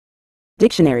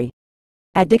Dictionary.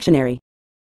 At dictionary.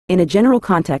 In a general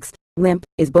context, limp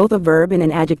is both a verb and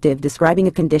an adjective describing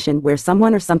a condition where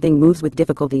someone or something moves with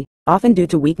difficulty, often due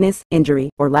to weakness, injury,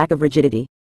 or lack of rigidity.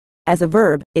 As a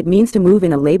verb, it means to move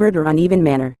in a labored or uneven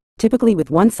manner, typically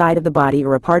with one side of the body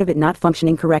or a part of it not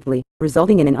functioning correctly,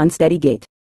 resulting in an unsteady gait.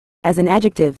 As an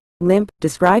adjective, limp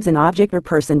describes an object or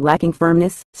person lacking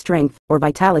firmness, strength, or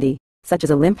vitality, such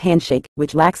as a limp handshake,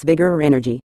 which lacks vigor or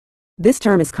energy. This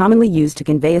term is commonly used to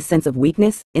convey a sense of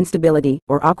weakness, instability,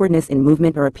 or awkwardness in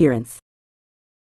movement or appearance.